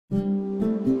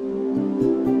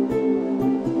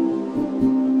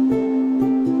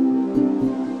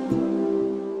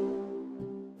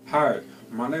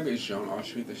name is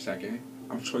Autry II.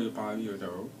 I'm 25 years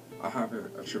old. I have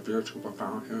a severe to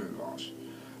profound hearing loss.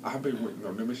 I have been with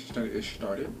No Limit since it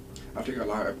started. I take a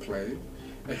lot of play.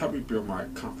 It helped me build my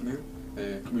confidence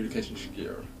and communication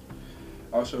skills.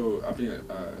 Also, I've been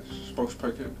a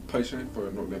spokesperson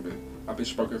for No Limit. I've been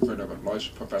spoken in front of a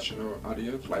large professional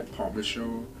audience like Paul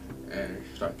Mitchell and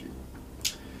Starkey.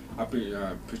 I've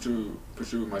been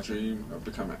pursue my dream of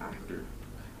becoming an actor.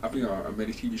 I've been on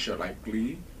many TV shows like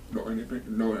Glee, No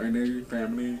Ordinary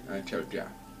Family, and Till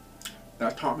Death.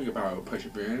 That taught me about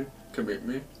perseverance,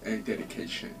 commitment, and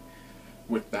dedication.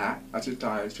 With that, I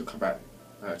decided to come back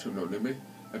to No Limit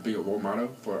and be a role model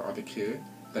for other kids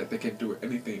that they can do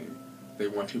anything they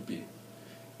want to be,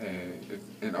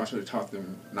 and also taught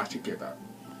them not to give up,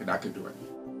 and I can do it.